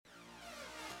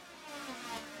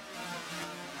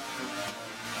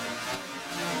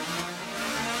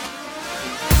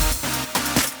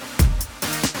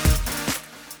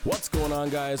going on,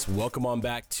 guys? Welcome on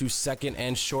back to Second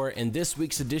and Short in this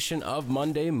week's edition of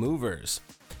Monday Movers.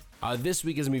 This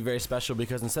week is going to be very special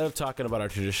because instead of talking about our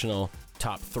traditional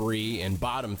top three and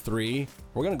bottom three,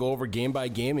 we're going to go over game by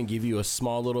game and give you a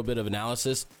small little bit of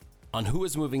analysis on who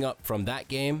is moving up from that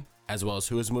game, as well as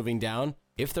who is moving down,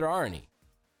 if there are any.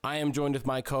 I am joined with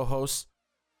my co-hosts,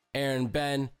 Aaron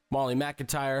Ben, Molly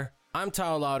McIntyre. I'm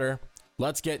Tyler Lauder.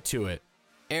 Let's get to it.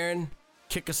 Aaron,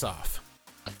 kick us off.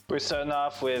 We're starting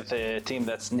off with a team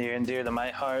that's near and dear to my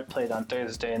heart, played on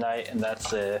Thursday night, and that's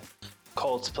the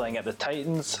Colts playing at the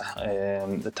Titans.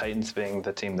 The Titans being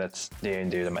the team that's near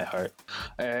and dear to my heart.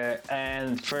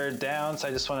 And for downs, I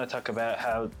just want to talk about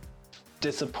how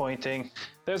disappointing.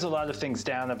 There's a lot of things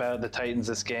down about the Titans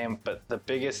this game, but the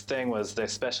biggest thing was their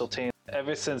special team.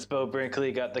 Ever since Beau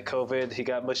Brinkley got the COVID, he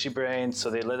got mushy brains,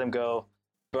 so they let him go,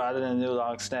 brought in a new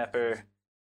long snapper.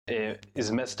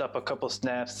 He's messed up a couple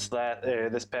snaps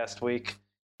this past week.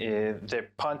 Their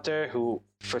punter, who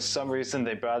for some reason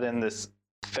they brought in this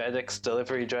FedEx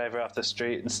delivery driver off the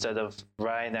street instead of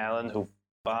Ryan Allen, who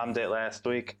bombed it last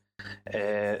week,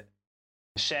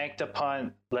 shanked a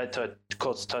punt, led to a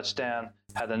Colts touchdown,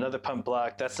 had another punt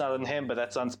blocked. That's not on him, but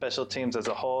that's on special teams as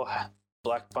a whole.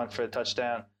 Blocked punt for a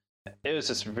touchdown. It was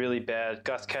just really bad.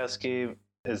 Gostkowski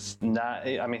is not,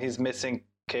 he's missing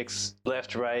kicks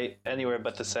left, right, anywhere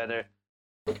but the center.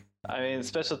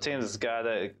 Special teams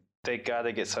gotta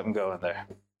get something going there.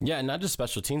 Yeah, not just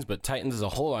special teams, but Titans as a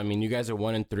whole. You guys are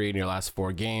 1-3 in your last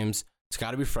 4 games. It's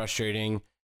got to be frustrating.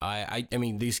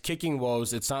 These kicking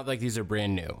woes, it's not like these are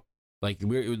brand new. Like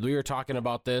we were talking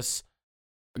about this.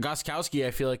 Gostkowski,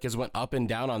 I feel like, has went up and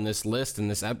down on this list in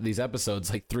these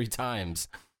episodes like 3 times,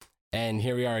 and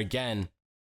here we are again.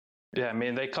 Yeah,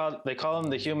 they call him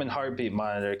the human heartbeat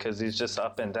monitor because he's just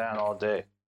up and down all day.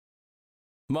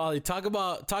 Molly, talk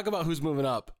about who's moving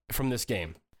up from this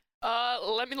game.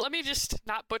 Let me just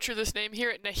not butcher this name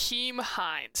here. Nyheim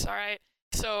Hines. All right.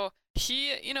 So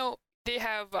he, they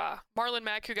have Marlon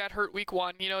Mack, who got hurt week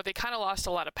 1. They kind of lost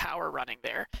a lot of power running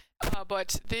there.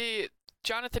 But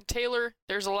Jonathan Taylor,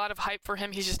 there's a lot of hype for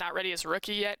him. He's just not ready as a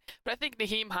rookie yet. But I think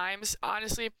Nyheim Hines,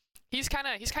 honestly, he's kind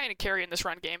of carrying this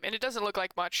run game, and it doesn't look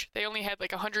like much. They only had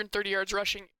like 130 yards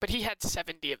rushing, but he had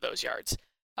 70 of those yards.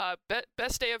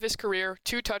 Best day of his career,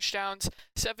 2 touchdowns,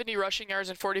 70 rushing yards,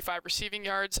 and 45 receiving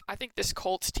yards. I think this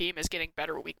Colts team is getting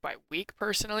better week by week,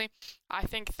 personally. I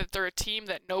think that they're a team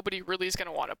that nobody really is going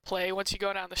to want to play once you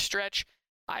go down the stretch.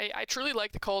 I truly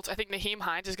like the Colts. I think Nyheim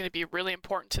Hines is going to be really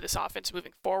important to this offense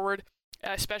moving forward,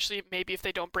 especially maybe if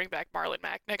they don't bring back Marlon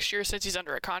Mack next year since he's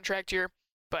under a contract year.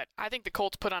 But I think the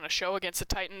Colts put on a show against the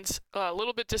Titans. A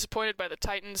little bit disappointed by the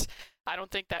Titans. I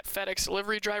don't think that FedEx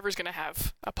delivery driver is going to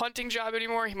have a punting job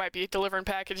anymore. He might be delivering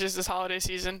packages this holiday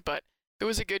season, but it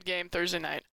was a good game Thursday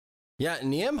night. Yeah,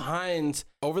 Nyheim Hines,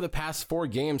 over the past 4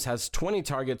 games, has 20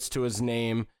 targets to his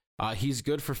name. He's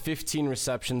good for 15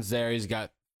 receptions there. He's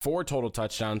got 4 total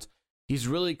touchdowns. He's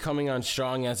really coming on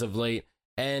strong as of late.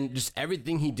 And just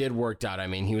everything he did worked out.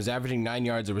 He was averaging 9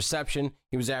 yards a reception.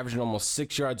 He was averaging almost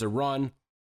 6 yards a run.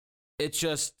 It's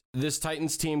just this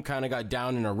Titans team kind of got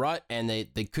down in a rut, and they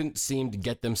couldn't seem to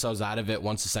get themselves out of it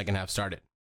once the second half started.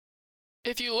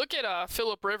 If you look at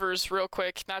Phillip Rivers real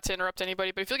quick, not to interrupt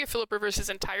anybody, but if you look at Phillip Rivers, his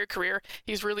entire career,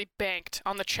 he's really banked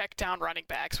on the check down running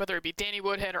backs, whether it be Danny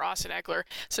Woodhead or Austin Eckler.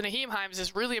 So Nyheim Hines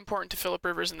is really important to Phillip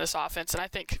Rivers in this offense, and I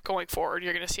think going forward,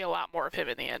 you're going to see a lot more of him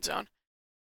in the end zone.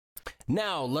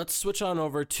 Now, let's switch on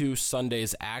over to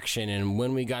Sunday's action. And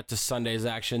when we got to Sunday's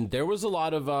action, there was a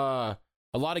lot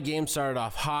of games started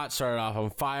off hot, started off on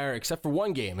fire, except for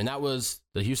one game, and that was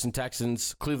the Houston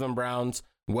Texans, Cleveland Browns,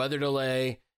 weather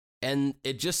delay. And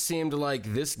it just seemed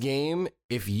like this game,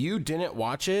 if you didn't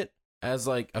watch it as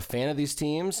like a fan of these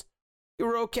teams, you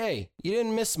were okay. You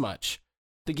didn't miss much.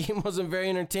 The game wasn't very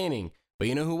entertaining. But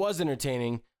you know who was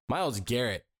entertaining? Myles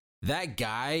Garrett. That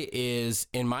guy is,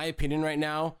 in my opinion right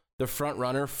now, the front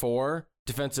runner for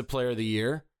Defensive Player of the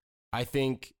Year. I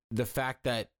think the fact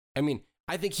that,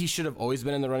 I think he should have always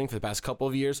been in the running for the past couple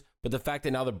of years, but the fact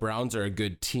that now the Browns are a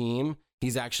good team,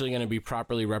 he's actually going to be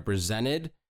properly represented.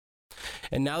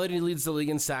 And now that he leads the league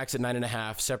in sacks at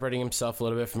 9.5, separating himself a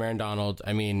little bit from Aaron Donald,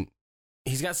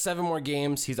 he's got 7 more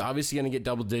games. He's obviously going to get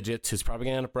double digits. He's probably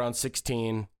going to end up around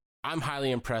 16. I'm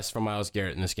highly impressed from Myles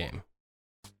Garrett in this game.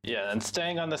 Yeah, and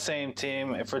staying on the same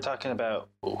team, if we're talking about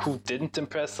who didn't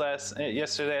impress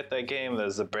yesterday at that game,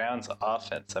 there's the Browns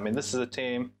offense. This is a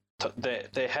team,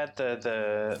 they had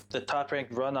the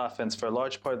top-ranked run offense for a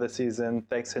large part of the season,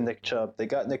 thanks to Nick Chubb. They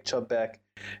got Nick Chubb back.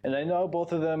 And I know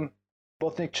both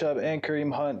Nick Chubb and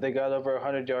Kareem Hunt, they got over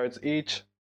 100 yards each.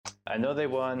 I know they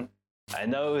won. I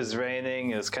know it was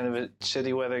raining. It was kind of a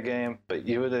shitty weather game, but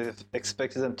you would have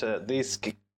expected them to at least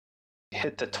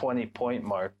hit the 20-point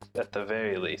mark at the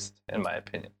very least, in my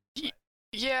opinion.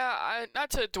 Yeah, not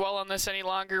to dwell on this any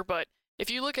longer, but if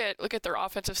you look at their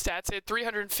offensive stats, they had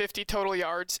 350 total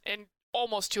yards, and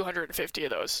almost 250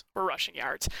 of those were rushing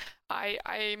yards.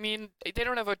 I mean, they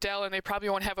don't have Odell, and they probably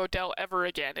won't have Odell ever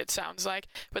again, it sounds like.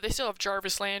 But they still have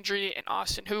Jarvis Landry and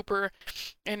Austin Hooper,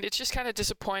 and it's just kind of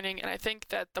disappointing. And I think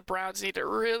that the Browns need to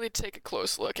really take a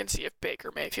close look and see if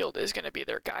Baker Mayfield is going to be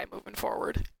their guy moving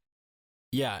forward.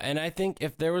 Yeah, and I think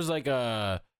if there was like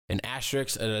an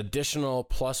asterisk, an additional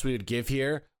plus we would give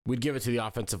here, we'd give it to the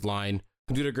offensive line,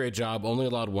 who did a great job, only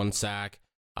allowed 1 sack.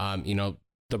 The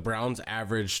Browns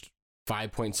averaged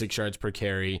 5.6 yards per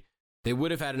carry. They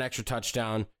would have had an extra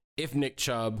touchdown if Nick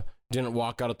Chubb didn't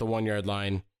walk out at the 1-yard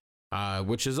line,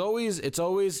 which is always,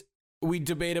 we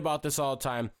debate about this all the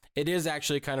time. It is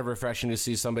actually kind of refreshing to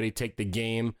see somebody take the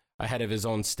game ahead of his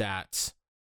own stats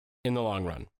in the long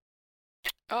run.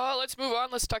 Let's move on.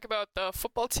 Let's talk about the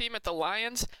football team at the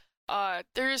Lions.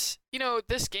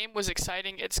 This game was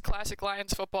exciting. It's classic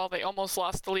Lions football. They almost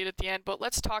lost the lead at the end, but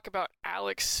let's talk about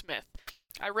Alex Smith.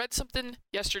 I read something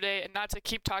yesterday, and not to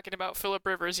keep talking about Phillip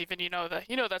Rivers, even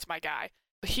that's my guy.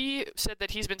 But he said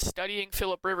that he's been studying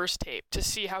Phillip Rivers tape to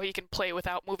see how he can play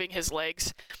without moving his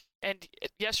legs. And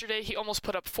yesterday, he almost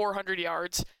put up 400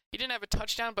 yards. He didn't have a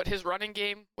touchdown, but his running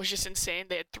game was just insane.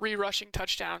 They had 3 rushing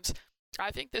touchdowns.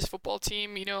 I think this football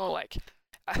team,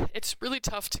 it's really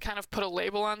tough to kind of put a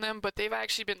label on them, but they've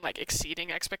actually been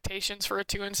exceeding expectations for a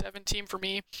 2-7 team for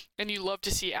me. And you love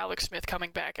to see Alex Smith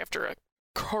coming back after a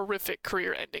horrific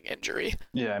career-ending injury.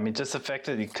 Yeah, I mean, just the fact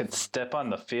that he could step on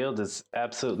the field is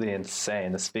absolutely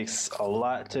insane. It speaks a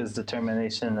lot to his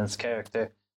determination and his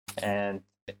character. And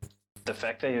the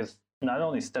fact that he was not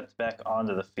only stepped back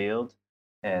onto the field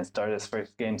and started his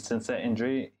first game since that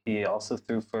injury, he also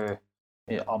threw for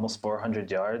almost 400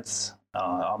 yards.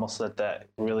 Almost led that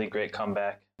really great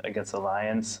comeback against the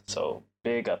Lions. So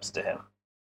big ups to him.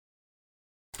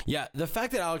 Yeah, the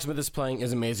fact that Alex Smith is playing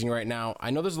is amazing right now.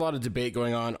 I know there's a lot of debate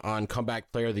going on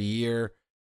Comeback Player of the Year,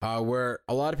 where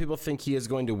a lot of people think he is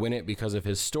going to win it because of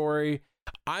his story.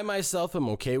 I myself am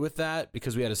okay with that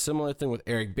because we had a similar thing with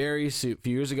Eric Berry a few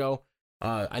years ago.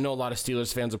 I know a lot of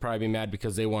Steelers fans will probably be mad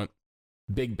because they want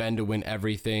Big Ben to win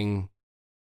everything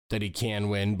that he can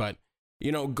win. But,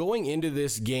 going into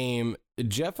this game,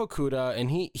 Jeff Okudah,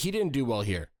 and he didn't do well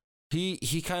here.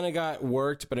 He kind of got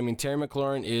worked, but I mean, Terry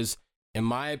McLaurin is, in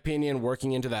my opinion,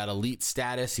 working into that elite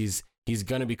status. He's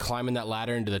going to be climbing that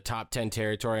ladder into the top 10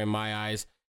 territory in my eyes.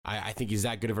 I think he's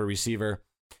that good of a receiver.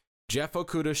 Jeff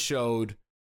Okudah showed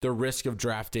the risk of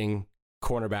drafting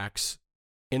cornerbacks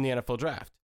in the NFL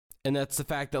draft. And that's the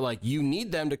fact that you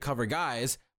need them to cover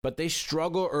guys, but they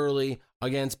struggle early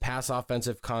against pass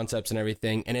offensive concepts and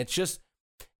everything. And it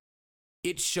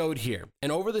showed here.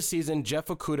 And over the season, Jeff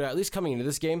Okudah, at least coming into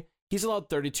this game, he's allowed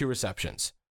 32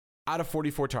 receptions out of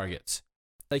 44 targets.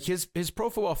 His Pro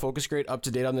Football Focus grade up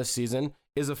to date on this season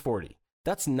is a 40.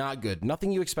 That's not good.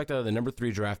 Nothing you expect out of the number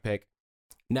 3 draft pick.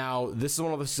 Now, this is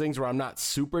one of those things where I'm not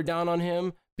super down on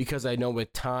him because I know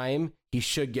with time he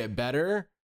should get better.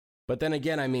 But then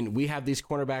again, I mean, we have these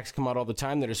cornerbacks come out all the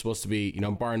time that are supposed to be,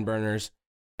 barn burners,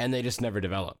 and they just never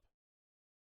develop.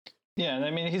 Yeah, and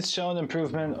I mean, he's shown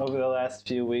improvement over the last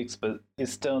few weeks, but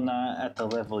he's still not at the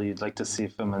level you'd like to see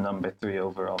from a number 3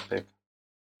 overall pick.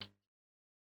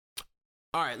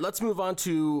 All right, let's move on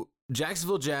to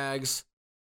Jacksonville Jags,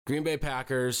 Green Bay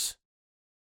Packers.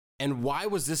 And why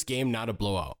was this game not a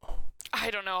blowout? I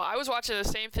don't know. I was watching the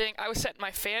same thing. I was setting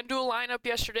my FanDuel lineup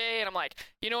yesterday, and I'm like,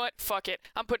 you know what? Fuck it.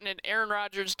 I'm putting in Aaron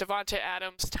Rodgers, Devontae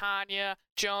Adams, Tanya,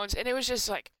 Jones, and it was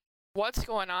just what's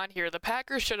going on here? The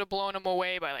Packers should have blown them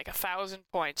away by 1,000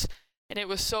 points, and it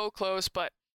was so close,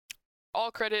 but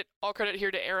all credit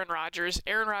here to Aaron Rodgers.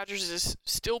 Aaron Rodgers is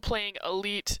still playing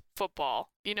elite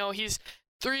football. He's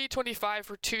 325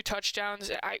 for 2 touchdowns.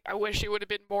 I wish it would have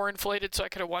been more inflated so I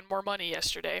could have won more money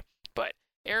yesterday. But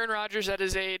Aaron Rodgers at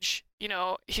his age,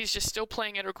 he's just still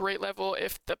playing at a great level.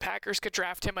 If the Packers could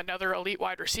draft him another elite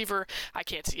wide receiver, I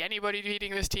can't see anybody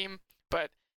beating this team. But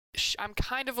I'm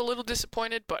kind of a little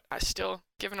disappointed, but I still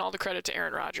giving all the credit to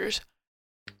Aaron Rodgers.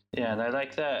 Yeah, and I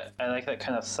like that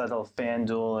kind of subtle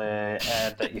FanDuel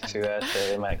ad that you threw out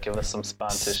there. It might give us some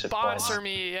sponsorship. Sponsor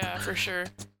me, yeah, for sure.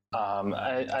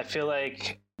 I feel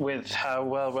like with how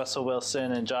well Russell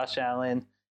Wilson and Josh Allen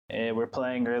were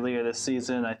playing earlier this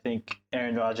season, I think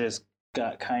Aaron Rodgers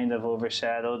got kind of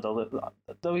overshadowed,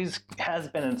 though he has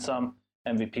been in some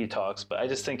MVP talks, but I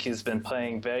just think he's been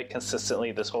playing very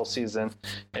consistently this whole season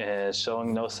and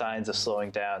showing no signs of slowing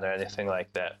down or anything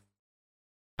like that.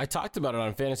 I talked about it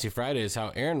on Fantasy Fridays,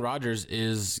 how Aaron Rodgers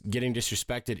is getting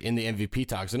disrespected in the MVP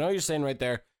talks. I know you're saying right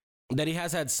there that he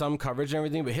has had some coverage and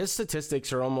everything, but his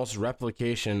statistics are almost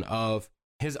replication of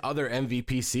his other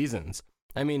MVP seasons.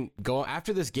 I mean, go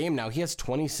after this game now, he has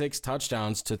 26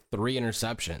 touchdowns to 3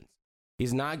 interceptions.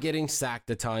 He's not getting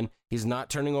sacked a ton. He's not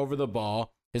turning over the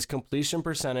ball. His completion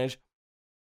percentage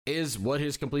is what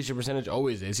his completion percentage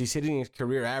always is. He's hitting his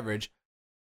career average.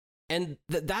 And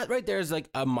that right there is like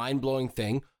a mind-blowing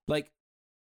thing. Like,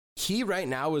 he right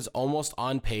now is almost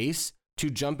on pace to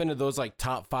jump into those like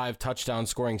top 5 touchdown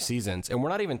scoring seasons. And we're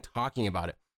not even talking about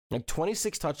it. Like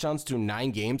 26 touchdowns through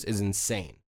 9 games is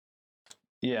insane.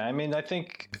 Yeah, I mean, I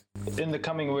think in the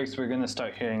coming weeks, we're going to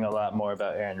start hearing a lot more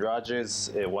about Aaron Rodgers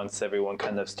once everyone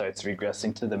kind of starts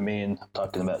regressing to the mean. I'm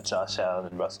talking about Josh Allen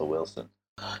and Russell Wilson.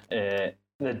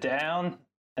 The down,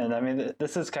 and I mean,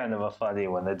 this is kind of a funny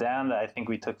one. The down that I think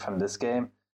we took from this game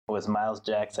was Miles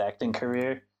Jack's acting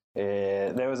career.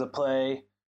 There was a play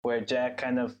where Jack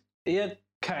he had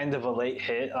kind of a late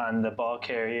hit on the ball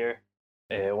carrier.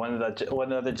 One of the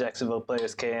other Jacksonville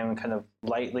players came and kind of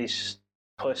lightly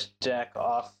pushed Jack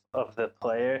off of the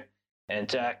player, and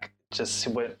Jack just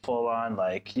went full on,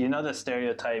 like, you know, the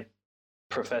stereotype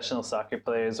professional soccer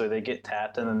players where they get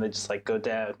tapped and then they just like go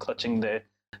down clutching their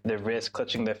wrist,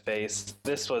 clutching their face.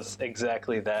 This was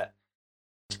exactly that.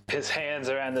 His hands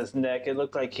around his neck, it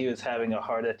looked like he was having a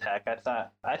heart attack. I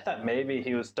thought maybe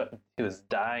he was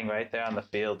dying right there on the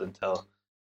field until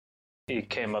he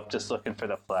came up just looking for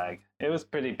the flag. It was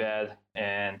pretty bad,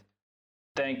 and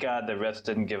thank God the refs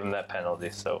didn't give him that penalty,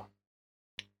 so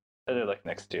better luck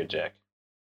next year, Jack.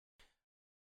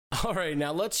 All right,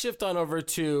 now let's shift on over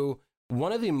to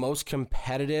one of the most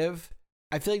competitive,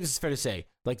 I feel like this is fair to say,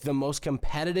 like the most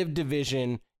competitive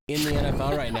division in the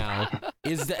NFL right now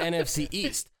is the NFC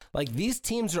East. Like, these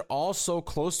teams are all so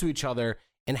close to each other,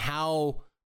 and how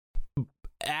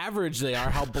average they are,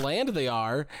 how bland they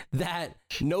are, that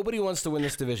nobody wants to win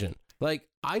this division. Like,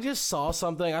 I just saw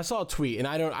something. I saw a tweet, and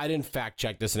I didn't fact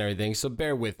check this and everything, so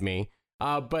bear with me.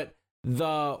 But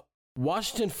the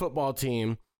Washington football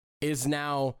team is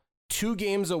now 2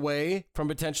 games away from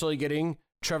potentially getting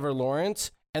Trevor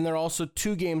Lawrence, and they're also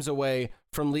 2 games away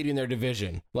from leading their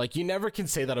division. Like, you never can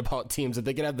say that about teams, that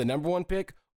they can have the number 1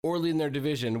 pick or leading their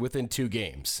division within 2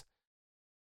 games.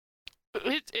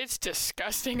 It's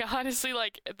disgusting, honestly.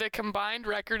 Like, the combined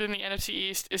record in the NFC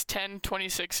East is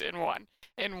 10-26-1.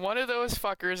 And one of those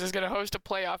fuckers is going to host a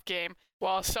playoff game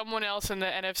while someone else in the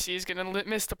NFC is going to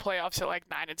miss the playoffs at like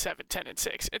 9-7,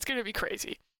 10-6. It's going to be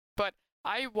crazy. But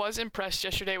I was impressed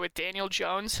yesterday with Daniel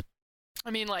Jones. I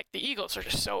mean, like, the Eagles are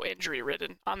just so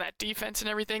injury-ridden on that defense and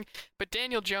everything. But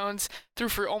Daniel Jones threw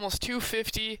for almost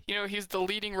 250. You know, he's the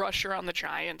leading rusher on the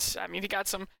Giants. I mean, he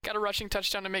got a rushing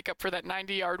touchdown to make up for that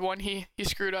 90-yard one he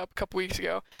screwed up a couple weeks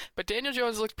ago. But Daniel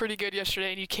Jones looked pretty good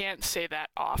yesterday, and you can't say that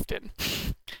often.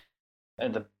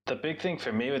 And the big thing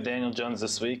for me with Daniel Jones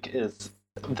this week is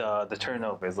the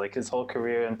turnovers. Like, his whole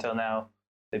career until now,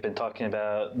 they've been talking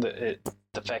about the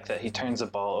fact that he turns the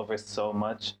ball over so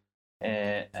much.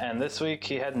 And this week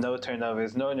he had no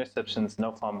turnovers, no interceptions,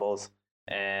 no fumbles.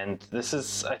 And this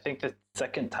is, I think, the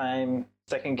second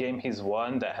game he's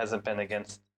won that hasn't been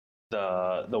against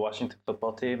the Washington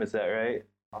football team. Is that right?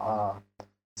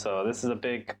 So this is a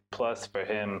big plus for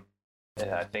him.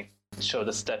 And I think showed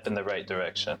a step in the right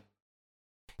direction.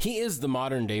 He is the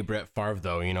modern day Brett Favre,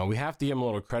 though. You know, we have to give him a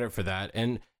little credit for that.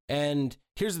 And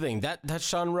here's the thing, that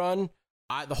touchdown run,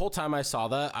 the whole time I saw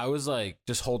that, I was like,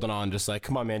 just holding on, just like,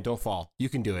 come on, man, don't fall. You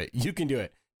can do it. You can do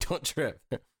it. Don't trip.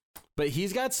 But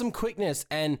he's got some quickness,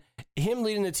 and him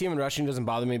leading the team in rushing doesn't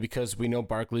bother me because we know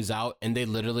Barkley's out, and they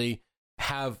literally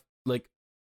have like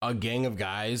a gang of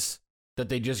guys that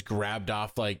they just grabbed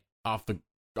off the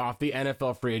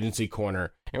NFL free agency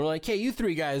corner, and we're like, hey, you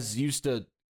 3 guys used to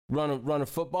run a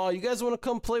football. You guys want to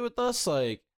come play with us?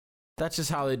 Like, that's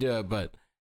just how they do it. But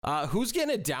who's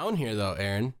getting it down here, though,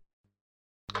 Aaron?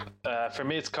 For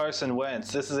me, it's Carson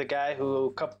Wentz. This is a guy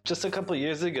who just a couple of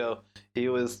years ago, he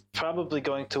was probably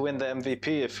going to win the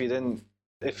MVP if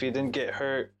he didn't get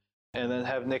hurt and then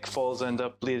have Nick Foles end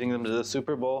up leading them to the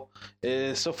Super Bowl.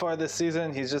 So far this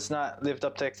season, he's just not lived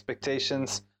up to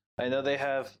expectations. I know they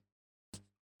have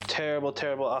terrible,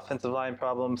 terrible offensive line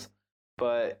problems,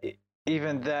 but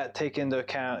even that taken into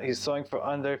account, he's throwing for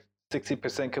under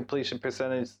 60% completion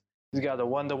percentage. He's got a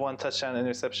 1-to-1 touchdown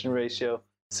interception ratio.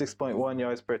 6.1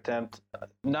 yards per attempt.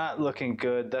 Not looking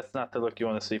good. That's not the look you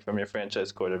want to see from your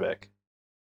franchise quarterback.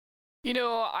 You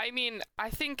know, I mean, I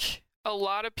think a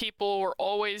lot of people were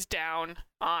always down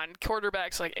on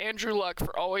quarterbacks like Andrew Luck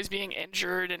for always being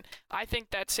injured, and I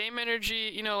think that same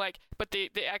energy, but they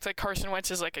act like Carson Wentz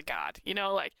is like a god,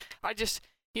 I just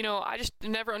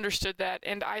never understood that,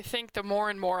 and I think the more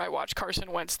and more I watch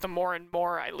Carson Wentz, the more and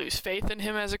more I lose faith in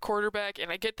him as a quarterback,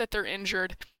 and I get that they're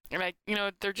injured, and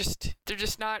they're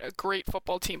just not a great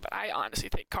football team, but I honestly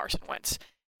think Carson Wentz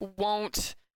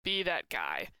won't be that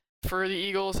guy for the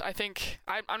Eagles. I think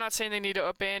I'm not saying they need to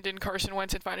abandon Carson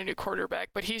Wentz and find a new quarterback,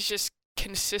 but he's just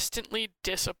consistently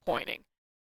disappointing.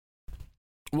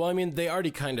 Well, I mean, they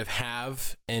already kind of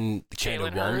have, and kind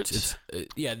of won't.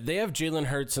 They have Jalen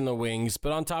Hurts in the wings,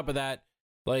 but on top of that,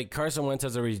 like, Carson Wentz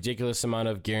has a ridiculous amount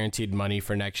of guaranteed money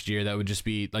for next year. That would just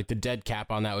be, like, the dead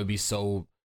cap on that would be so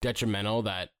detrimental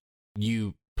that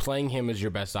you playing him is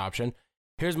your best option.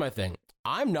 Here's my thing.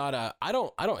 I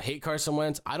don't hate Carson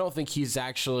Wentz. I don't think he's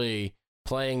actually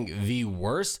playing the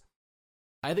worst.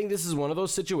 I think this is one of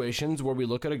those situations where we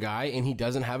look at a guy and he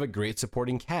doesn't have a great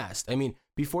supporting cast. I mean,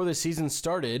 before the season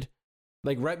started,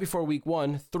 like right before week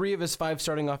 1, 3 of his 5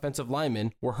 starting offensive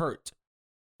linemen were hurt.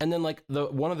 And then like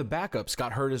one of the backups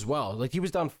got hurt as well. Like he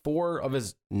was down 4 of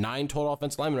his 9 total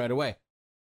offensive linemen right away.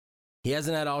 He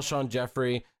hasn't had Alshon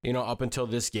Jeffrey, up until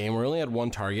this game. We only had 1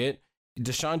 target.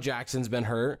 Deshaun Jackson's been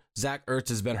hurt. Zach Ertz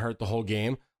has been hurt the whole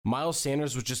game. Miles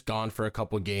Sanders was just gone for a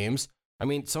couple games. I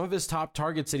mean, some of his top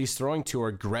targets that he's throwing to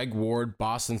are Greg Ward,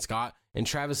 Boston Scott, and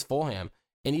Travis Fulgham.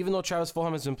 And even though Travis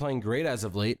Fulgham has been playing great as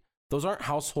of late, those aren't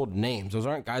household names. Those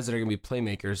aren't guys that are going to be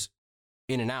playmakers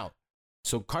in and out.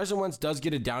 So Carson Wentz does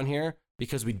get it down here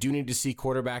because we do need to see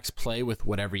quarterbacks play with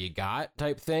whatever you got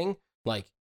type thing. Like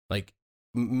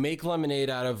make lemonade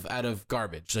out of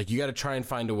garbage. Like you got to try and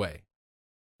find a way.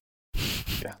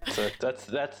 Yeah, so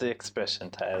that's the expression,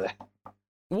 Tyler.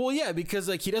 Well, yeah, because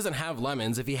like he doesn't have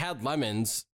lemons. If he had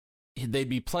lemons, they'd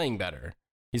be playing better.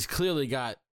 He's clearly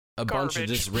got a bunch of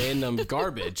just random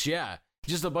garbage. Yeah,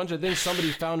 just a bunch of things somebody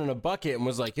found in a bucket and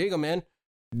was like, "Here you go, man,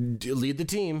 lead the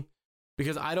team."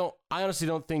 Because I honestly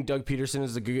don't think Doug Peterson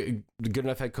is a good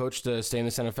enough head coach to stay in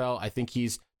this NFL. I think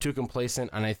he's too complacent,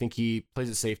 and I think he plays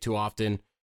it safe too often,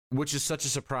 which is such a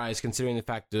surprise considering the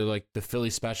fact that they're like the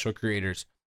Philly special creators.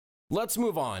 Let's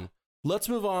move on.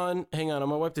 Hang on, I'm going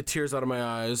to wipe the tears out of my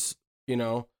eyes,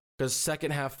 because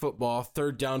second half football,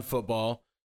 third down football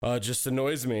just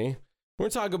annoys me. We're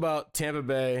going to talk about Tampa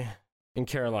Bay and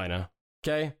Carolina,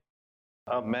 okay?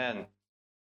 Oh, man.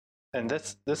 And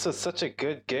this was such a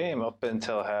good game up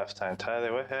until halftime.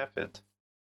 Tyler, what happened?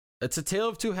 It's a tale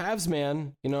of two halves,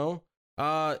 man,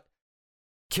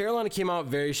 Carolina came out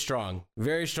very strong,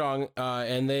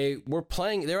 and they were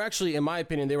actually, in my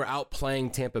opinion, they were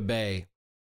outplaying Tampa Bay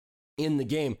in the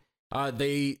game.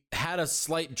 They had a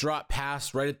slight drop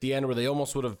pass right at the end where they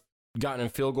almost would have gotten in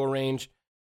field goal range.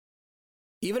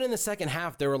 Even in the second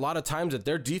half, there were a lot of times that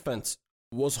their defense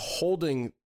was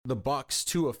holding the Bucs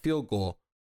to a field goal,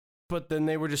 but then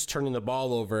they were just turning the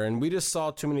ball over, and we just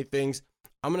saw too many things.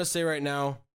 I'm going to say right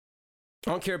now,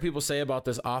 I don't care what people say about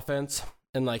this offense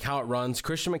and like how it runs.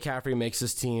 Christian McCaffrey makes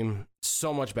this team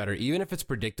so much better. Even if it's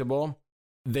predictable,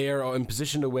 they are in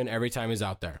position to win every time he's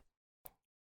out there.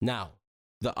 Now,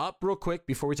 the up real quick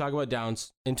before we talk about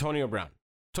downs, Antonio Brown.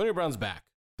 Antonio Brown's back.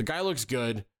 The guy looks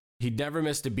good. He never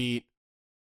missed a beat.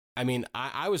 I mean,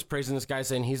 I was praising this guy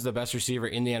saying he's the best receiver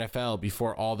in the NFL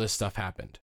before all this stuff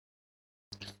happened.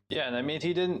 Yeah, and I mean,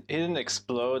 he didn't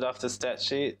explode off the stat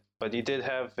sheet, but he did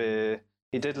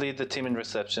lead the team in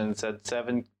receptions, had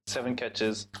seven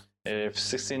catches,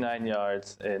 69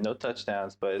 yards, no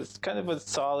touchdowns, but it's kind of a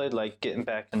solid, like, getting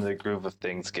back into the groove of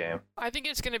things game. I think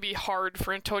it's going to be hard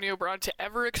for Antonio Brown to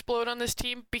ever explode on this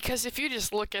team, because if you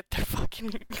just look at the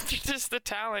just the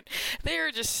talent, they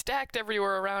are just stacked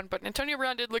everywhere around, but Antonio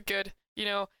Brown did look good.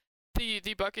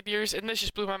 The Buccaneers, and this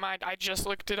just blew my mind, I just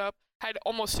looked it up, had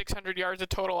almost 600 yards of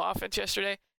total offense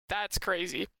yesterday. That's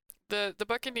crazy. The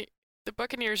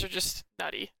Buccaneers are just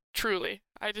nutty, truly.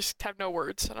 I just have no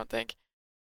words, I don't think.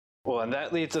 Well, and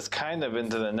that leads us kind of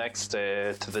into the next,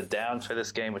 to the down for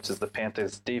this game, which is the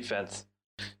Panthers' defense,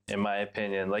 in my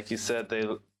opinion. Like you said, they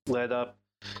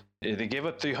gave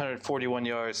up 341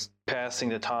 yards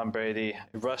passing to Tom Brady,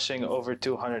 rushing over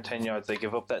 210 yards. They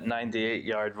give up that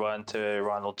 98-yard run to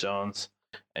Ronald Jones.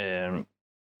 And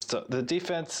so the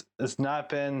defense has not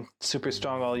been super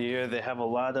strong all year. They have a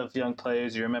lot of young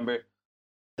players. You remember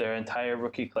their entire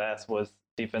rookie class was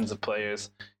defensive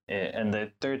players. And the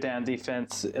third down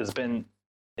defense has been,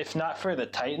 if not for the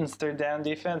Titans' third down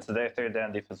defense, their third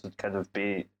down defense would kind of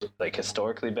be like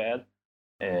historically bad.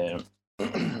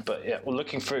 But yeah,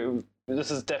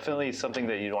 this is definitely something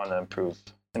that you'd want to improve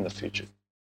in the future.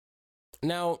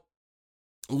 Now,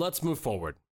 let's move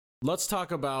forward. Let's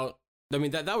talk about I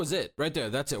mean, that was it right there.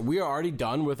 That's it. We are already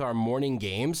done with our morning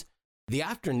games. The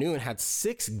afternoon had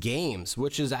 6 games,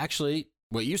 which is actually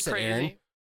what you said, Crazy. Aaron,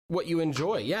 what you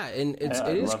enjoy. Yeah, and it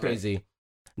is crazy.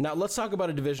 Now, let's talk about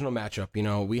a divisional matchup. You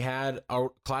know, we had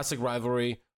our classic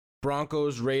rivalry,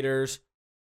 Broncos, Raiders.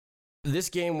 This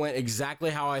game went exactly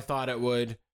how I thought it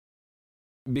would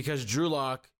because Drew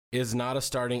Lock is not a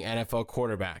starting NFL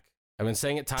quarterback. I've been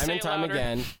saying it time and time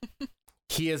again.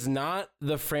 He is not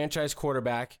the franchise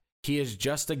quarterback. He is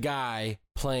just a guy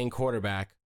playing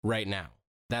quarterback right now.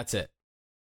 That's it.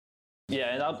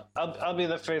 Yeah, and I'll be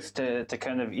the first to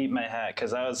kind of eat my hat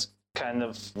because I was kind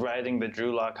of riding the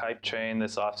Drew Lock hype train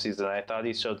this offseason. I thought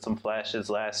he showed some flashes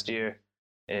last year.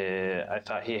 I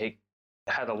thought he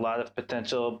had a lot of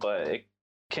potential, but it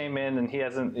came in and he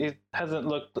hasn't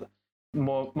looked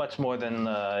much more than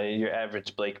your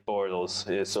average Blake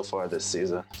Bortles so far this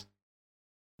season.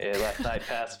 Last night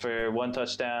passed for 1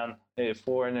 touchdown,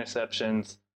 4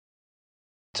 interceptions.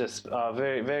 Just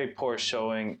very, very poor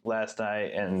showing last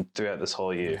night and throughout this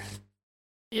whole year.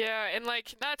 Yeah, and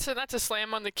like not to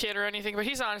slam on the kid or anything, but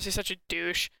he's honestly such a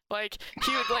douche. Like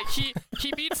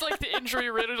he beats like the injury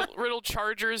riddled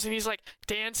Chargers, and he's like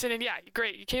dancing, and yeah,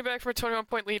 great, you came back from a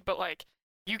 21-point lead, but like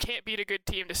you can't beat a good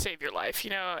team to save your life.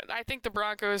 You know, I think the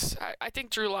Broncos, I think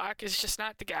Drew Lock is just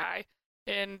not the guy,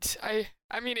 and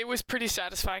I mean it was pretty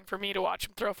satisfying for me to watch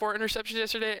him throw 4 interceptions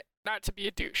yesterday. Not to be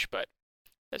a douche, but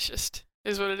that's just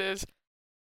is what it is.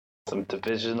 Some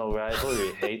divisional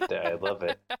rivalry hate there. I love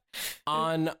it.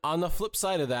 On the flip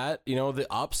side of that, you know, the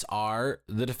ups are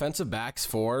the defensive backs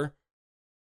for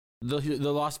the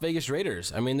Las Vegas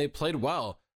Raiders. I mean, they played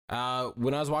well.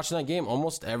 When I was watching that game,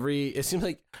 it seemed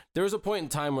like there was a point in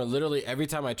time where literally every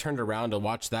time I turned around to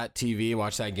watch that TV,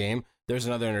 watch that game, there's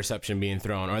another interception being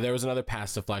thrown or there was another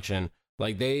pass deflection.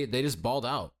 Like they just balled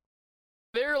out.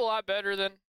 They're a lot better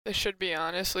than they should be,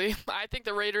 honestly. I think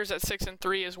the Raiders at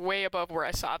 6-3 is way above where I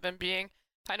saw them being.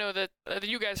 I know that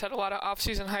you guys had a lot of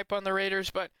off-season hype on the Raiders,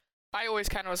 but I always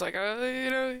kind of was like,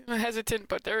 hesitant,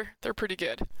 but they're pretty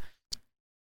good.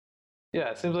 Yeah,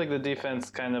 it seems like the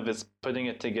defense kind of is putting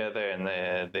it together, and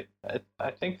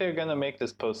I think they're gonna make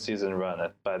this postseason run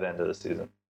by the end of the season.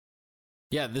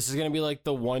 Yeah, this is gonna be like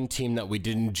the one team that we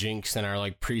didn't jinx in our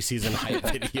like preseason hype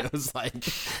videos. Like,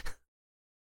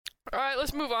 all right,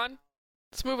 let's move on.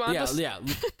 Yeah.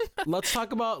 Let's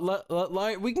talk about.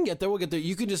 We can get there. We'll get there.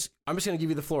 I'm just gonna give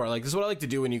you the floor. Like, this is what I like to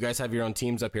do when you guys have your own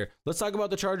teams up here. Let's talk about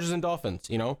the Chargers and Dolphins.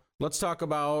 You know, let's talk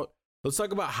about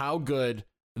how good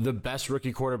the best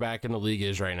rookie quarterback in the league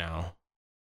is right now.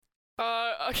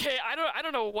 Okay. I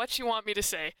don't know what you want me to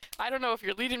say. I don't know if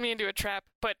you're leading me into a trap,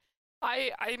 but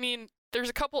I mean, there's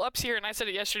a couple ups here, and I said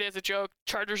it yesterday as a joke.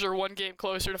 Chargers are 1 game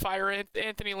closer to fire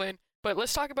Anthony Lynn. But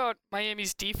let's talk about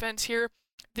Miami's defense here.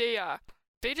 They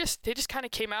just kind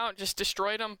of came out and just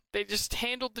destroyed them. They just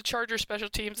handled the Chargers special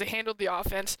teams. They handled the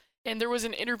offense. And there was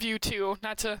an interview too,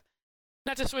 not to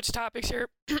switch topics here,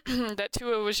 that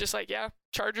Tua was just like, yeah,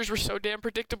 Chargers were so damn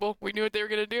predictable. We knew what they were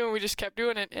going to do, and we just kept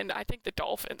doing it. And I think the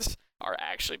Dolphins are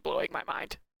actually blowing my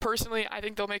mind. Personally, I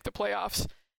think they'll make the playoffs.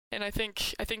 And I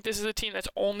think this is a team that's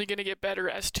only going to get better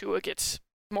as Tua gets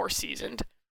more seasoned.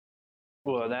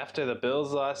 Well, and after the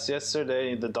Bills lost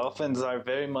yesterday, the Dolphins are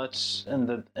very much in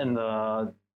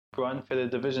the run for the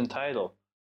division title.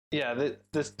 Yeah,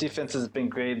 this defense has been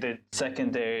great. The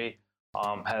secondary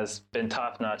has been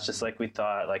top notch, just like we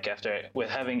thought. Like with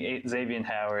having Xavier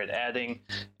Howard, adding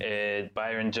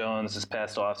Byron Jones this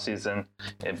past offseason,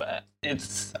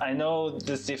 I know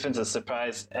this defense has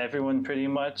surprised everyone pretty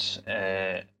much.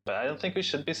 But I don't think we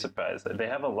should be surprised. They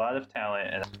have a lot of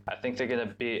talent, and I think they're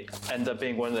going to end up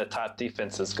being one of the top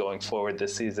defenses going forward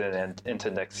this season and into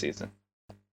next season.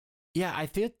 Yeah, I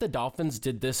think the Dolphins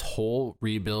did this whole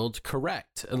rebuild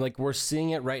correct. And like we're seeing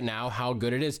it right now, how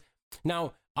good it is.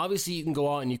 Now, obviously you can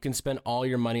go out and you can spend all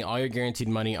your money, all your guaranteed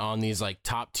money on these like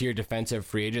top tier defensive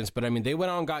free agents. But I mean, they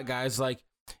went out and got guys like,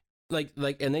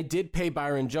 and they did pay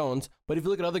Byron Jones. But if you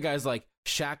look at other guys like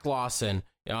Shaq Lawson,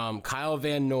 Kyle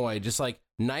Van Noy, just like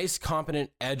nice,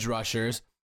 competent edge rushers.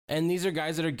 And these are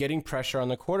guys that are getting pressure on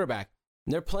the quarterback.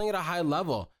 And they're playing at a high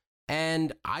level.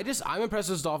 And I'm impressed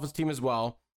with this Dolphins team as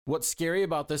well. What's scary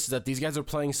about this is that these guys are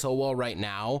playing so well right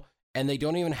now, and they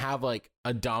don't even have like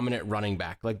a dominant running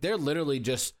back. Like they're literally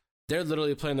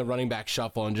playing the running back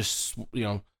shuffle and just, you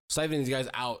know, siphoning these guys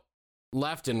out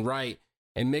left and right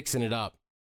and mixing it up.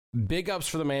 Big ups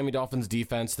for the Miami Dolphins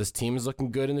defense. This team is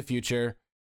looking good in the future.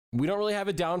 We don't really have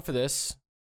it down for this.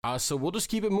 So we'll just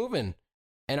keep it moving.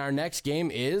 And our next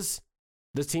game is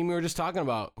the team we were just talking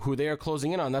about, who they are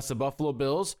closing in on. That's the Buffalo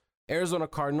Bills, Arizona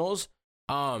Cardinals.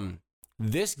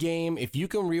 this game, if you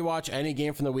can rewatch any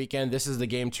game from the weekend, this is the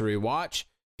game to rewatch.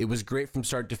 It was great from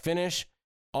start to finish.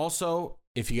 Also,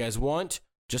 if you guys want,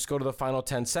 just go to the final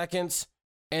 10 seconds,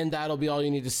 and that'll be all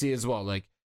you need to see as well.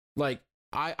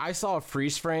 I saw a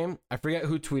freeze frame. I forget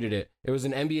who tweeted it. It was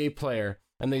an NBA player,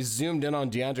 and they zoomed in on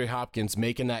DeAndre Hopkins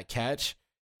making that catch.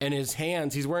 And his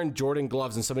hands, he's wearing Jordan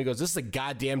gloves, and somebody goes, "This is a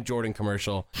goddamn Jordan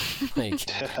commercial."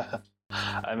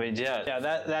 I mean, yeah,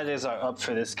 that is our up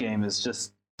for this game, is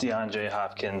just DeAndre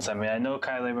Hopkins. I mean, I know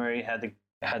Kyler Murray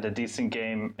had a decent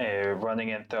game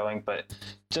running and throwing, but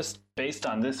just based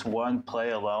on this one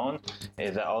play alone,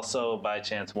 that also by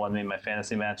chance won me my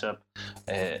fantasy matchup.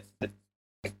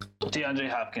 DeAndre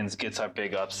Hopkins gets our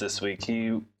big ups this week.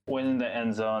 He went in the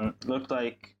end zone, looked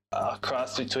like a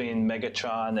cross between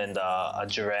Megatron and a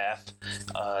giraffe.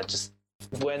 Just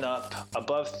went up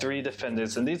above 3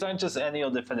 defenders, and these aren't just any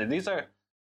old defender. These are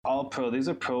all pro. These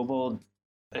are Pro Bowl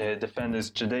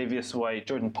defenders: Tre'Davious White,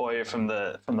 Jordan Poyer from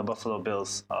the Buffalo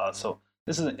Bills. So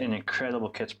this is an incredible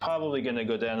catch. Probably going to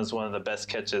go down as one of the best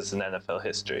catches in NFL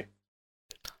history.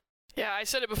 Yeah, I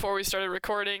said it before we started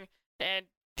recording, and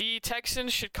the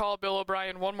Texans should call Bill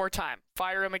O'Brien one more time.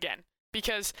 Fire him again,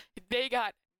 because they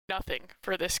got nothing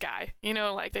for this guy. You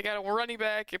know, like, they got a running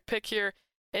back, a pick here,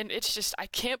 and it's just, I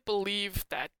can't believe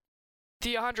that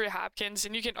DeAndre Hopkins,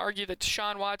 and you can argue that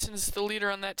Deshaun Watson's the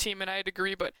leader on that team, and I'd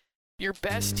agree, but your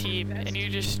best team, and you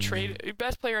just trade your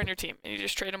best player on your team, and you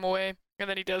just trade him away, and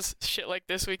then he does shit like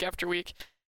this week after week.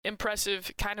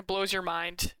 Impressive, kind of blows your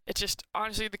mind. It's just,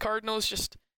 honestly, the Cardinals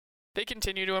just, they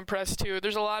continue to impress too.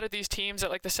 There's a lot of these teams at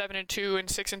like the 7-2 and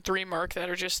 6-3 mark that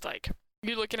are just like,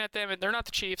 you're looking at them, and they're not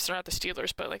the Chiefs, they're not the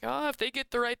Steelers, but like, oh, if they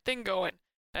get the right thing going,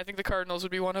 I think the Cardinals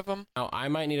would be one of them. Now, I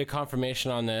might need a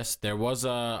confirmation on this. There was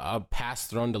a pass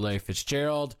thrown to Larry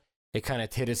Fitzgerald. It kind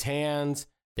of hit his hands.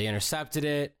 They intercepted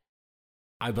it.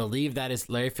 I believe that is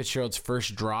Larry Fitzgerald's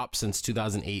first drop since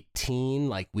 2018,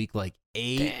 like week 8.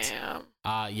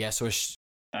 Damn. Yeah, so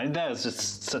that was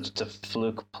just such a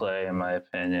fluke play, in my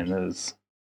opinion.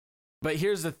 But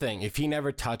here's the thing. If he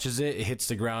never touches it, it hits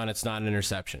the ground, it's not an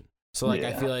interception. So, like, yeah.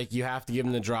 I feel like you have to give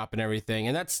him the drop and everything.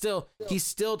 And that's still, he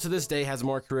still to this day has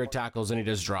more career tackles than he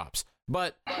does drops.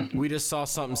 But we just saw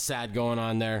something sad going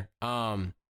on there.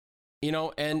 You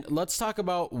know, and let's talk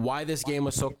about why this game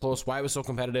was so close, why it was so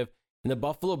competitive. And the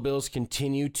Buffalo Bills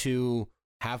continue to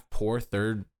have poor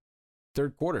third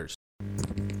quarters.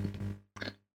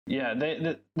 Yeah,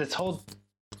 this whole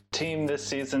team this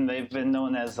season, they've been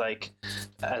known as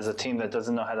a team that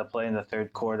doesn't know how to play in the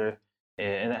third quarter.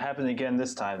 And it happened again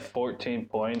this time. 14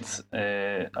 points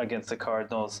against the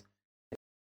Cardinals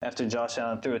after Josh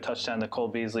Allen threw a touchdown to Cole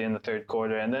Beasley in the third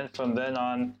quarter. And then from then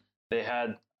on, they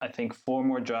had, I think, 4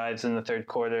 more drives in the third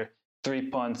quarter, 3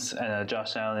 punts, and a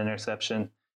Josh Allen interception.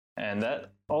 And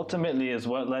that ultimately is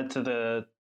what led to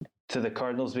the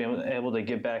Cardinals being able to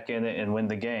get back in it and win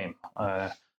the game.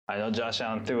 I know Josh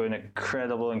Allen threw an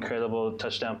incredible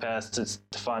touchdown pass to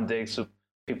Stephon Diggs. So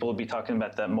people will be talking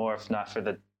about that more if not for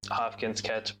the Hopkins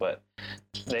catch, but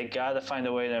they got to find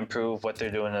a way to improve what they're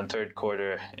doing in the third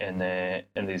quarter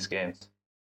in these games.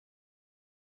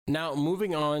 Now,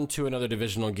 moving on to another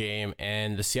divisional game,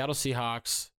 and the Seattle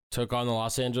Seahawks took on the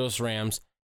Los Angeles Rams,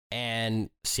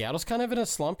 and Seattle's kind of in a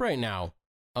slump right now.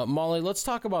 Molly, let's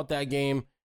talk about that game,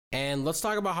 and let's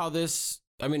talk about how this,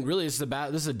 I mean, really, this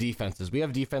is a defenses. We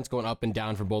have defense going up and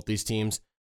down for both these teams.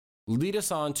 Lead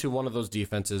us on to one of those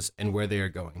defenses and where they are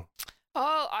going.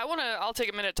 I'll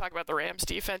take a minute to talk about the Rams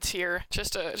defense here.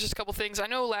 Just a couple things. I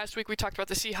know last week we talked about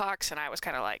the Seahawks, and I was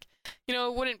kind of like,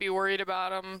 wouldn't be worried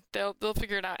about them. They'll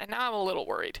figure it out. And now I'm a little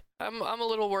worried. I'm a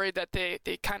little worried that they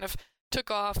kind of took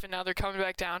off and now they're coming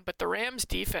back down. But the Rams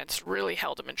defense really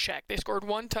held them in check. They scored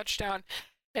 1 touchdown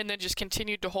and then just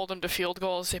continued to hold them to field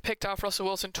goals. They picked off Russell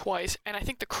Wilson twice. And I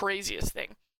think the craziest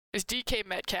thing is DK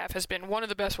Metcalf has been one of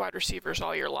the best wide receivers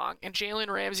all year long, and Jalen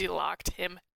Ramsey locked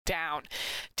him down.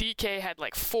 DK had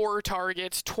 4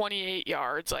 targets, 28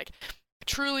 yards.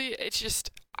 Truly, it's just,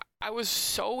 I was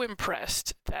so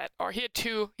impressed that, or he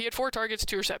had 4 targets,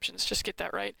 2 receptions, just get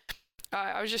that right.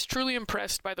 I was just truly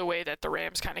impressed by the way that the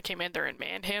Rams kind of came in there and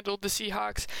manhandled the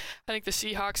Seahawks. I think the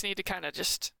Seahawks need to kind of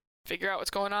just figure out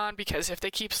what's going on, because if they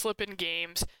keep slipping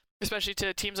games, especially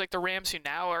to teams like the Rams who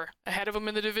now are ahead of them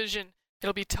in the division,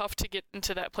 it'll be tough to get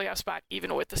into that playoff spot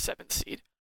even with the 7th seed.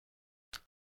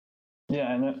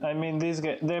 Yeah, and I mean, these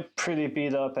guys, they're pretty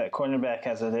beat up at cornerback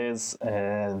as it is.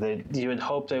 You would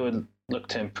hope they would look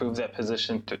to improve that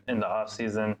position in the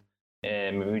offseason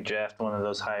and maybe draft one of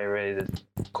those higher rated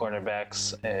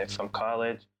cornerbacks from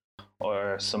college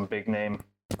or some big name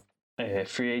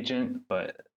free agent.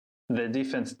 But the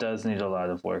defense does need a lot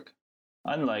of work.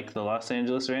 unlike the Los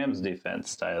Angeles Rams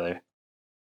defense, Tyler.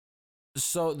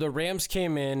 So the Rams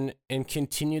came in and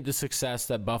continued the success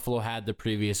that Buffalo had the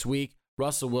previous week.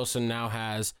 Russell Wilson now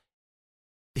has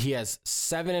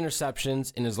 7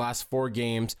 interceptions in his last 4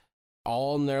 games,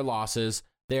 all in their losses.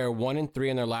 They are 1-3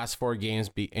 in their last 4 games,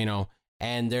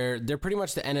 and they're pretty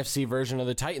much the NFC version of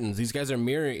the Titans. These guys are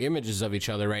mirror images of each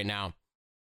other right now.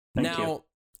 Thank you.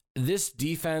 This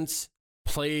defense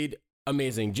played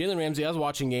amazing. Jalen Ramsey, I was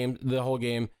watching the whole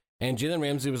game, and Jalen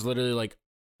Ramsey was literally like,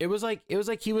 it was like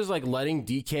he was like letting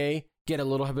DK get a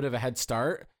little bit of a head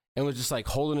start and was just like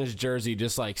holding his jersey,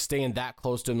 just like staying that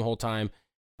close to him the whole time.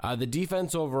 The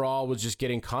defense overall was just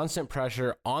getting constant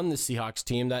pressure on the Seahawks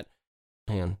team that,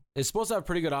 man, is supposed to have a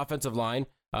pretty good offensive line.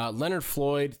 Leonard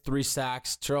Floyd, 3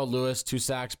 sacks. Terrell Lewis, 2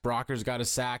 sacks. Brockers got a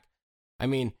sack. I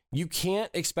mean, you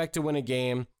can't expect to win a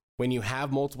game when you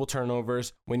have multiple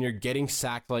turnovers, when you're getting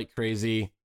sacked like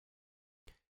crazy.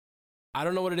 I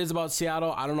don't know what it is about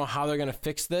Seattle. I don't know how they're going to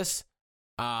fix this.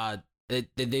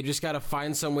 They just got to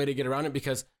find some way to get around it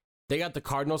because they got the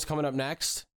Cardinals coming up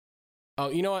next. Oh,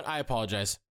 you know what? I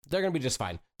apologize. They're going to be just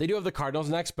fine. They do have the Cardinals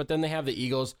next, but then they have the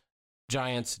Eagles,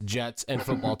 Giants, Jets, and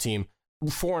football team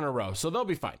 4 in a row. So they'll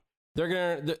be fine.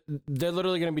 They're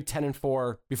literally going to be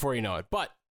 10-4 before you know it.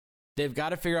 But they've got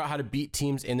to figure out how to beat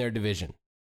teams in their division.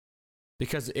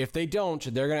 Because if they don't,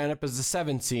 they're going to end up as the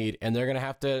 7th seed, and they're going to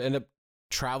have to end up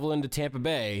traveling to Tampa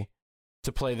Bay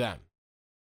to play them.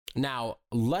 Now,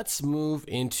 let's move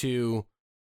into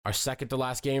our second to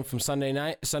last game from Sunday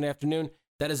afternoon.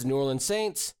 That is New Orleans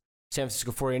Saints, San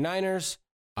Francisco 49ers.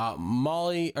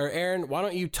 Molly or Aaron, why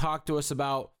don't you talk to us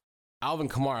about Alvin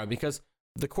Kamara? Because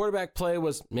the quarterback play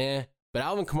was meh, but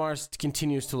Alvin Kamara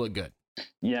continues to look good.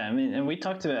 Yeah, I mean, and we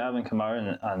talked about Alvin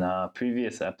Kamara on a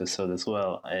previous episode as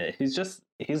well.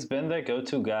 He's been their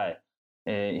go-to guy.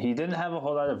 He didn't have a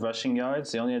whole lot of rushing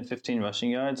yards. He only had 15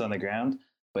 rushing yards on the ground,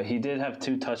 but he did have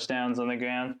 2 touchdowns on the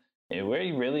ground. Where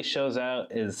he really shows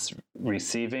out is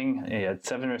receiving. He had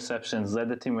 7 receptions, led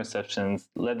the team receptions,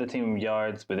 led the team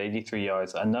yards with 83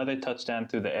 yards, another touchdown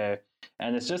through the air.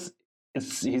 And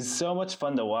he's so much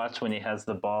fun to watch when he has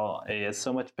the ball. He has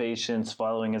so much patience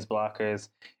following his blockers,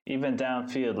 even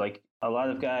downfield. Like a lot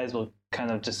of guys will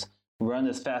kind of just run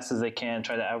as fast as they can,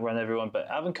 try to outrun everyone. But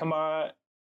Alvin Kamara,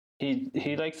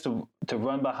 he likes to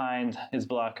run behind his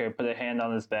blocker, put a hand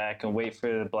on his back, and wait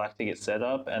for the block to get set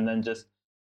up, and then just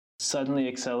suddenly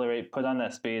accelerate, put on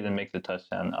that speed, and make the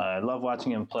touchdown. I love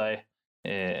watching him play,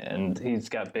 and he's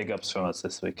got big ups from us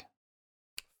this week.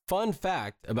 Fun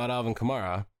fact about Alvin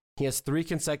Kamara, he has 3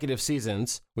 consecutive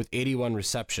seasons with 81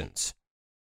 receptions.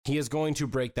 He is going to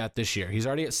break that this year. He's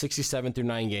already at 67 through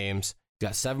 9 games. He's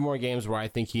got 7 more games where I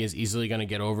think he is easily going to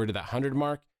get over to that 100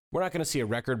 mark. We're not going to see a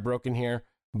record broken here,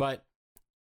 but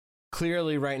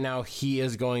clearly right now he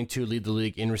is going to lead the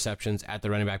league in receptions at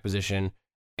the running back position.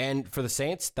 And for the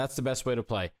Saints, that's the best way to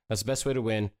play. That's the best way to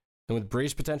win. And with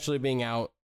Brees potentially being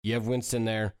out, you have Winston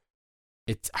there.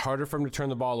 It's harder for him to turn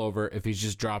the ball over if he's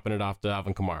just dropping it off to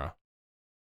Alvin Kamara.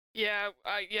 Yeah,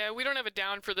 we don't have a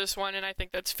down for this one, and I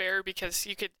think that's fair because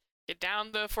you could get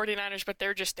down the 49ers, but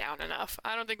they're just down enough.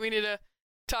 I don't think we need to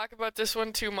talk about this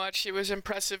one too much. It was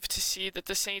impressive to see that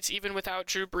the Saints, even without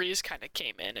Drew Brees, kind of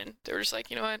came in, and they were just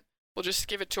like, you know what, we'll just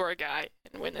give it to our guy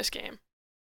and win this game.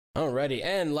 Alrighty,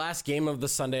 and last game of the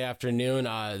Sunday afternoon.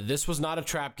 This was not a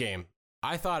trap game.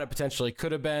 I thought it potentially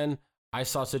could have been. I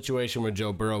saw a situation where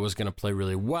Joe Burrow was going to play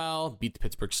really well, beat the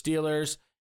Pittsburgh Steelers,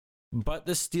 but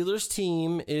the Steelers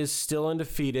team is still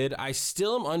undefeated. I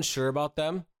still am unsure about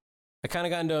them. I kind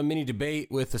of got into a mini debate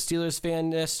with a Steelers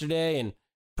fan yesterday, and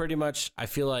pretty much I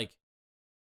feel like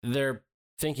they're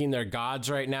thinking they're gods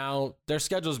right now. Their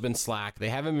schedule's been slack. They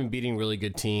haven't been beating really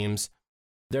good teams.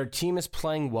 Their team is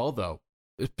playing well, though.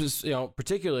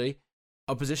 Particularly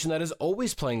a position that is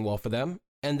always playing well for them,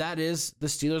 and that is the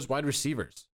Steelers wide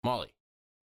receivers. Molly.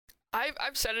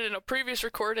 I've said it in a previous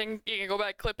recording. You can go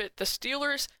back, clip it. The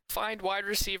Steelers find wide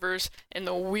receivers in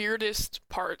the weirdest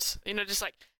parts. Just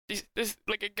like this,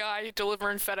 like a guy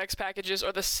delivering FedEx packages,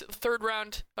 or the third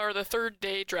round or the third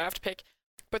day draft pick.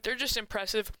 But they're just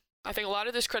impressive. I think a lot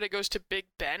of this credit goes to Big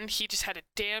Ben. He just had a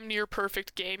damn near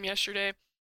perfect game yesterday.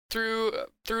 Threw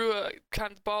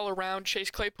kind of the ball around.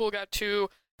 Chase Claypool got 2.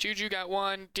 Juju got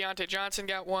 1. Deontay Johnson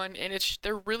got 1. And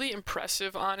they're really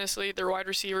impressive, honestly. Their wide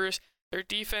receivers, their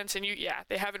defense, and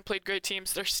they haven't played great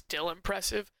teams. They're still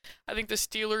impressive. I think the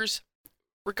Steelers,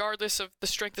 regardless of the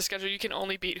strength of schedule, you can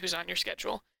only beat who's on your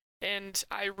schedule. And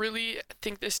I really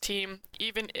think this team,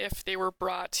 even if they were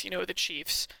brought, the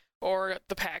Chiefs or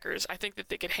the Packers, I think that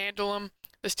they could handle them.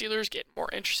 The Steelers get more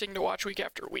interesting to watch week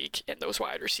after week, and those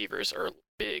wide receivers are a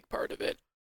big part of it.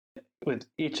 with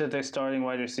each of their starting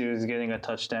wide receivers getting a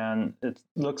touchdown, it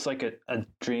looks like a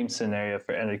dream scenario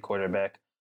for any quarterback.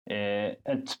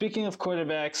 And speaking of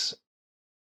quarterbacks,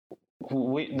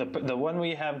 the one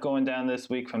we have going down this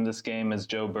week from this game is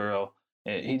Joe Burrow.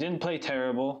 He didn't play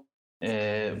terrible,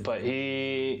 but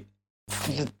the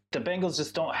Bengals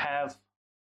just don't have.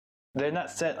 They're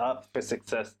not set up for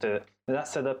success. They're not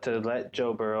set up to let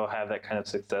Joe Burrow have that kind of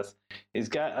success. He's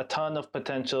got a ton of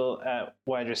potential at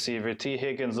wide receiver. T.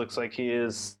 Higgins looks like he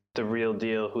is the real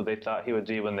deal, who they thought he would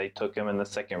be when they took him in the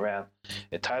second round.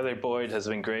 And Tyler Boyd has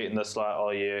been great in the slot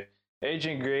all year.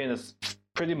 Adrian Green has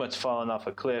pretty much fallen off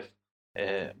a cliff,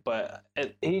 but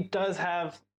he does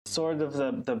have sort of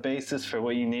the basis for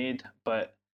what you need.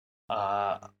 But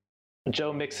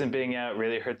Joe Mixon being out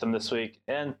really hurt them this week,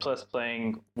 and plus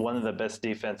playing one of the best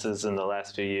defenses in the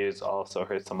last few years also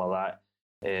hurts them a lot.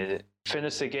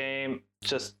 Finished the game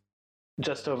just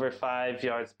over 5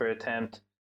 yards per attempt,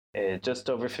 just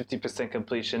over 50%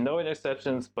 completion, no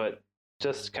interceptions, but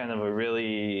just kind of a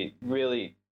really,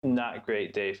 really not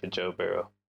great day for Joe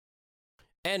Burrow.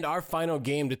 And our final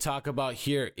game to talk about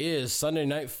here is Sunday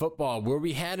Night Football, where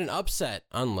we had an upset,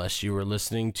 unless you were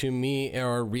listening to me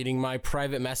or reading my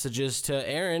private messages to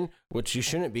Aaron, which you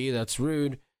shouldn't be. That's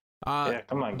rude. Yeah,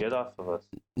 come on, get off of us.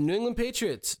 New England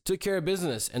Patriots took care of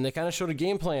business, and they kind of showed a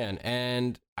game plan.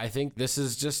 And I think this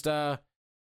is just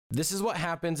this is what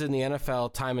happens in the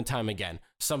NFL time and time again.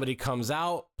 Somebody comes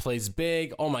out, plays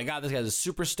big. Oh my God, this guy's a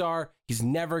superstar. He's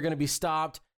never going to be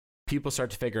stopped. People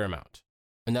start to figure him out.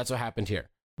 And that's what happened here.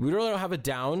 We really don't have a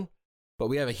down, but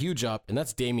we have a huge up, and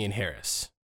that's Damian Harris.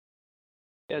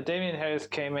 Yeah, Damian Harris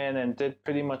came in and did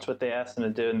pretty much what they asked him to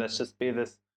do, and that's just be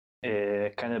this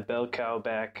kind of bell cow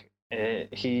back.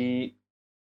 He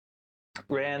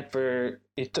ran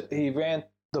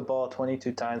the ball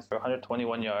 22 times for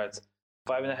 121 yards,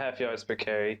 5.5 yards per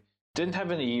carry. Didn't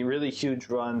have any really huge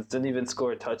runs, didn't even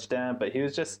score a touchdown, but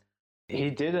he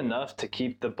did enough to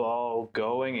keep the ball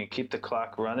going and keep the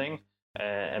clock running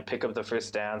and pick up the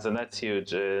first downs, and that's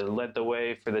huge. Led the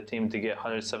way for the team to get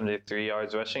 173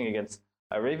 yards rushing against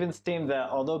a Ravens team that,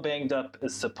 although banged up,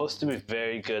 is supposed to be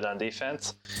very good on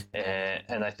defense.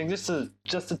 And I think this is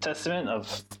just a testament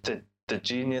of the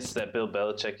genius that Bill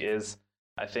Belichick is.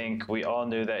 I think we all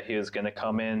knew that he was going to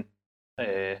come in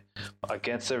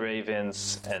against the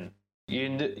Ravens, and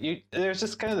there's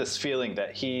just kind of this feeling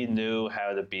that he knew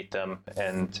how to beat them,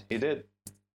 and he did.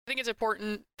 I think it's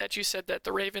important that you said that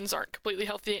the Ravens aren't completely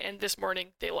healthy, and this morning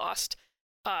they lost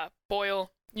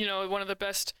Boyle, one of the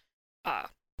best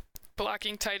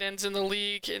blocking tight ends in the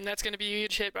league, and that's going to be a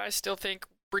huge hit. But I still think,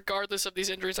 regardless of these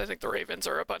injuries, I think the Ravens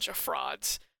are a bunch of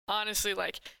frauds. Honestly,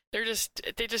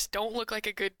 they just don't look like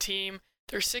a good team.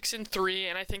 They're 6-3,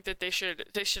 and I think that they should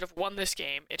have won this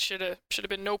game. It should have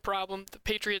been no problem. The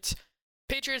Patriots,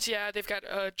 yeah, they've got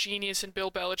a genius in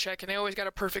Bill Belichick, and they always got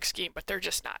a perfect scheme, but they're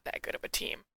just not that good of a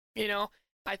team.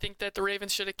 I think that the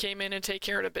Ravens should have came in and take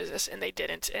care of the business, and they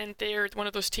didn't. And they're one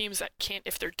of those teams that can't,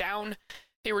 if they're down,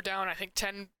 they were down, I think,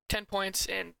 10 points,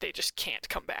 and they just can't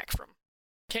come back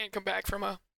from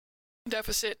a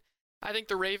deficit. I think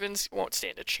the Ravens won't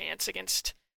stand a chance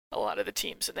against a lot of the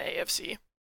teams in the AFC.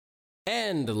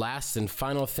 And the last and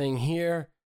final thing here,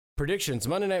 predictions,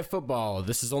 Monday Night Football.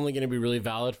 This is only going to be really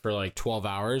valid for like 12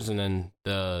 hours, and then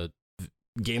the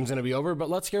game's going to be over. But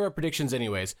let's get our predictions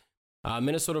anyways.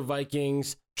 Minnesota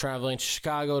Vikings traveling to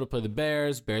Chicago to play the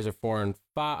Bears. Bears are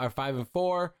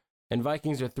 5-4, and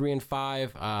Vikings are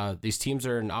 3-5. These teams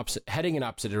are heading in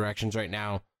opposite directions right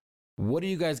now. What do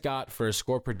you guys got for a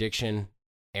score prediction,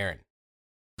 Aaron?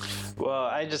 Well,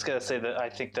 I just gotta say that I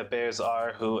think the Bears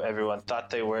are who everyone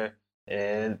thought they were.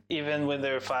 And even when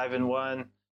they were 5-1,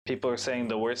 people were saying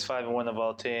the worst 5-1 of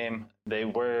all team. They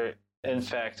were, in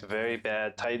fact, very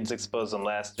bad. Titans exposed them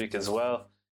last week as well.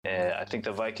 And I think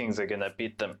the Vikings are going to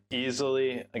beat them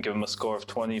easily. I give them a score of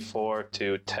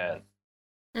 24-10.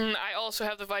 I also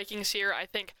have the Vikings here. I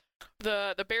think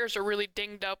the Bears are really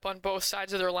dinged up on both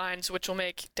sides of their lines, which will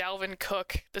make Dalvin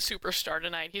Cook the superstar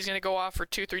tonight. He's going to go off for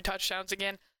 2-3 touchdowns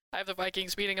again. I have the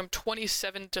Vikings beating them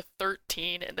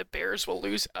 27-13, and the Bears will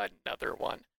lose another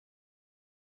one.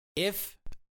 If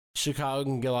Chicago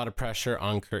can get a lot of pressure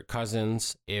on Kirk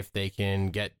Cousins, if they can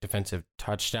get defensive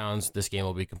touchdowns, this game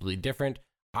will be completely different.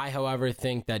 I, however,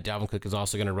 think that Dalvin Cook is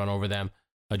also going to run over them.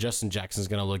 Justin Jackson's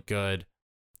going to look good.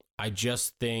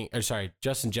 Justin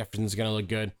Jefferson's going to look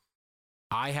good.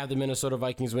 I have the Minnesota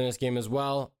Vikings win this game as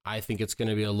well. I think it's going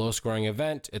to be a low-scoring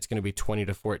event. It's going to be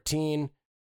 20-14.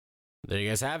 There you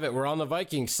guys have it. We're on the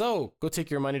Vikings. So go take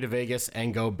your money to Vegas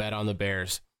and go bet on the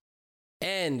Bears.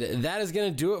 And that is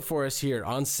going to do it for us here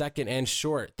on Second and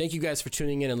Short. Thank you guys for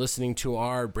tuning in and listening to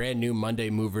our brand new Monday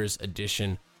Movers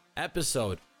edition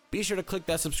episode. Be sure to click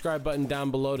that subscribe button down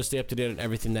below to stay up to date on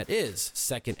everything that is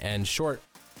Second and Short.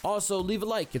 Also, leave a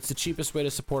like. It's the cheapest way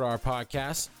to support our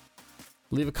podcast.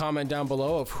 Leave a comment down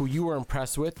below of who you were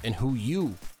impressed with and who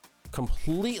you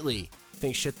completely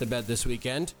think shit the bed this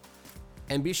weekend.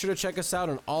 And be sure to check us out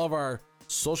on all of our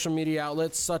social media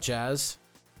outlets, such as...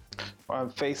 We're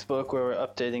on Facebook, where we're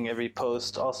updating every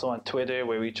post. Also on Twitter,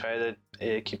 where we try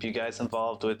to keep you guys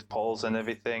involved with polls and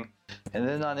everything. And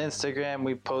then on Instagram,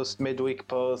 we post midweek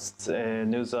posts,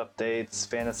 news updates,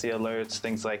 fantasy alerts,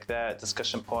 things like that,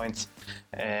 discussion points.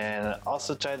 And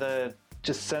also try to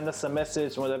just send us a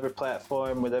message, whatever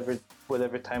platform,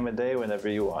 whatever time of day, whenever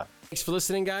you want. Thanks for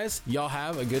listening, guys. Y'all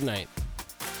have a good night.